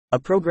A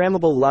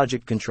programmable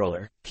logic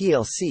controller,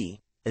 PLC,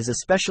 is a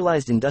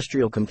specialized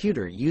industrial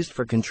computer used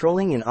for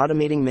controlling and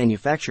automating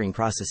manufacturing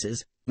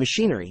processes,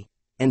 machinery,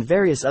 and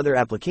various other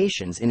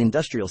applications in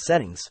industrial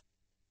settings.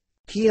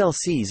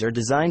 PLCs are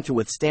designed to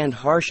withstand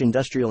harsh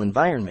industrial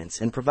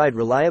environments and provide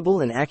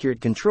reliable and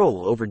accurate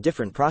control over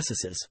different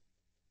processes.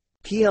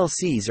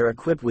 PLCs are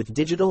equipped with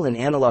digital and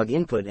analog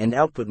input and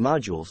output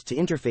modules to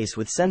interface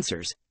with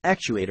sensors,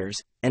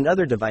 actuators, and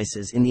other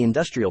devices in the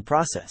industrial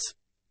process.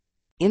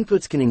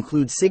 Inputs can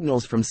include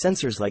signals from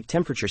sensors like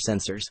temperature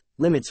sensors,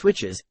 limit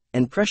switches,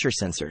 and pressure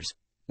sensors,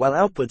 while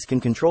outputs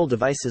can control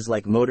devices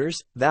like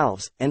motors,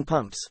 valves, and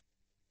pumps.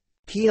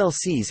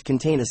 PLCs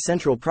contain a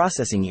central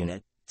processing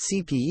unit,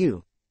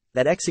 CPU,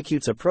 that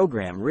executes a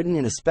program written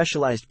in a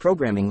specialized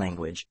programming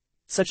language,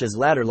 such as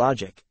ladder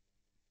logic.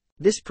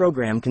 This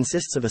program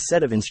consists of a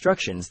set of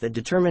instructions that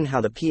determine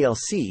how the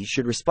PLC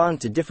should respond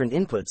to different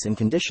inputs and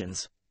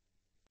conditions.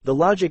 The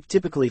logic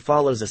typically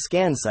follows a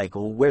scan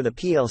cycle where the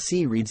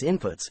PLC reads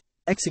inputs,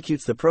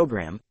 executes the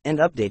program, and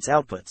updates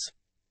outputs.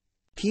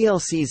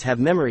 PLCs have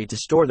memory to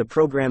store the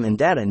program and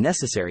data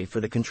necessary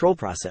for the control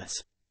process.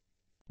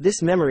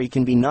 This memory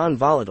can be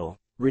non-volatile,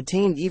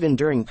 retained even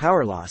during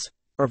power loss,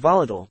 or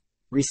volatile,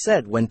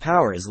 reset when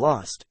power is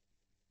lost.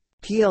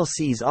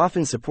 PLCs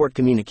often support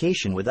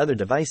communication with other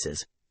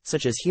devices,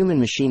 such as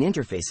human-machine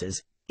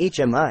interfaces,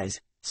 HMIs,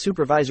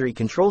 supervisory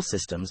control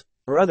systems,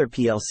 or other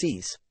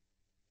PLCs.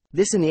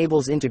 This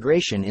enables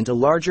integration into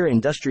larger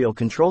industrial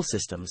control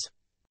systems.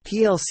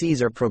 PLCs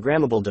are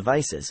programmable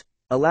devices,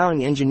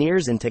 allowing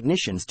engineers and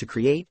technicians to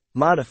create,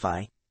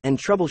 modify, and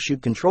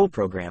troubleshoot control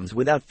programs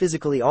without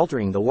physically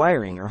altering the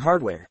wiring or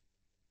hardware.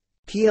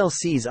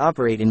 PLCs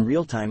operate in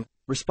real time,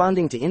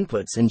 responding to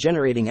inputs and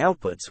generating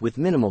outputs with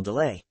minimal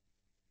delay.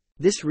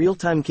 This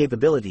real-time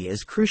capability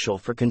is crucial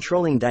for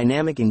controlling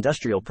dynamic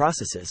industrial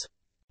processes.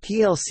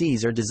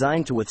 PLCs are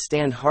designed to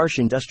withstand harsh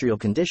industrial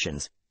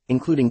conditions,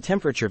 including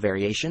temperature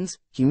variations,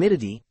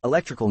 humidity,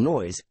 electrical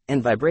noise,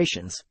 and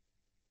vibrations.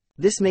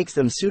 This makes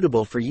them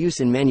suitable for use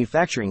in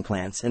manufacturing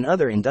plants and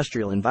other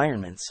industrial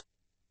environments.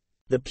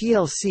 The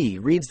PLC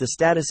reads the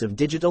status of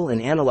digital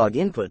and analog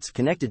inputs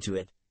connected to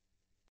it.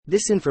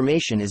 This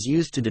information is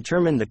used to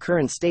determine the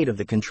current state of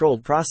the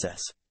controlled process.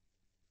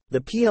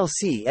 The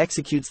PLC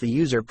executes the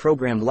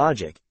user-programmed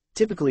logic,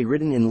 typically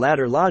written in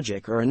ladder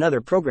logic or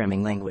another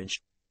programming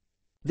language.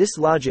 This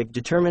logic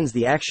determines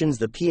the actions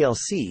the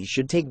PLC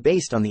should take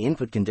based on the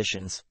input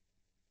conditions.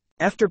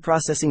 After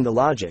processing the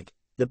logic,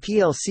 the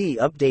PLC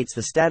updates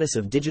the status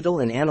of digital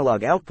and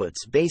analog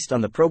outputs based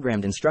on the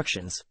programmed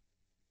instructions.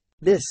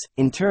 This,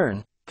 in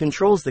turn,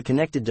 controls the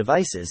connected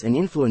devices and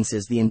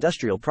influences the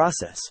industrial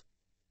process.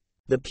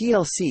 The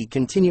PLC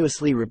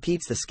continuously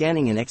repeats the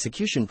scanning and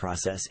execution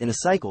process in a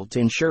cycle to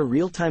ensure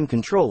real-time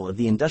control of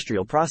the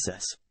industrial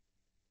process.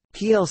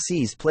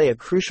 PLCs play a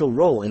crucial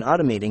role in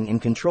automating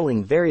and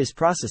controlling various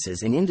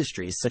processes in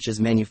industries such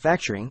as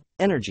manufacturing,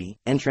 energy,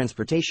 and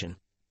transportation.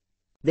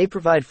 They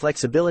provide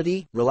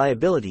flexibility,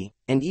 reliability,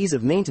 and ease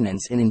of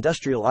maintenance in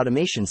industrial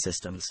automation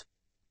systems.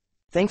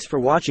 Thanks for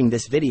watching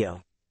this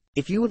video.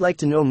 If you would like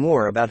to know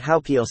more about how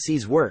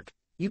PLCs work,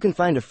 you can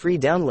find a free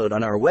download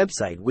on our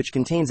website which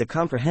contains a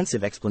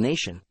comprehensive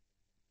explanation.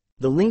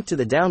 The link to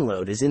the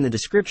download is in the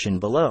description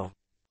below.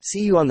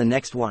 See you on the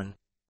next one.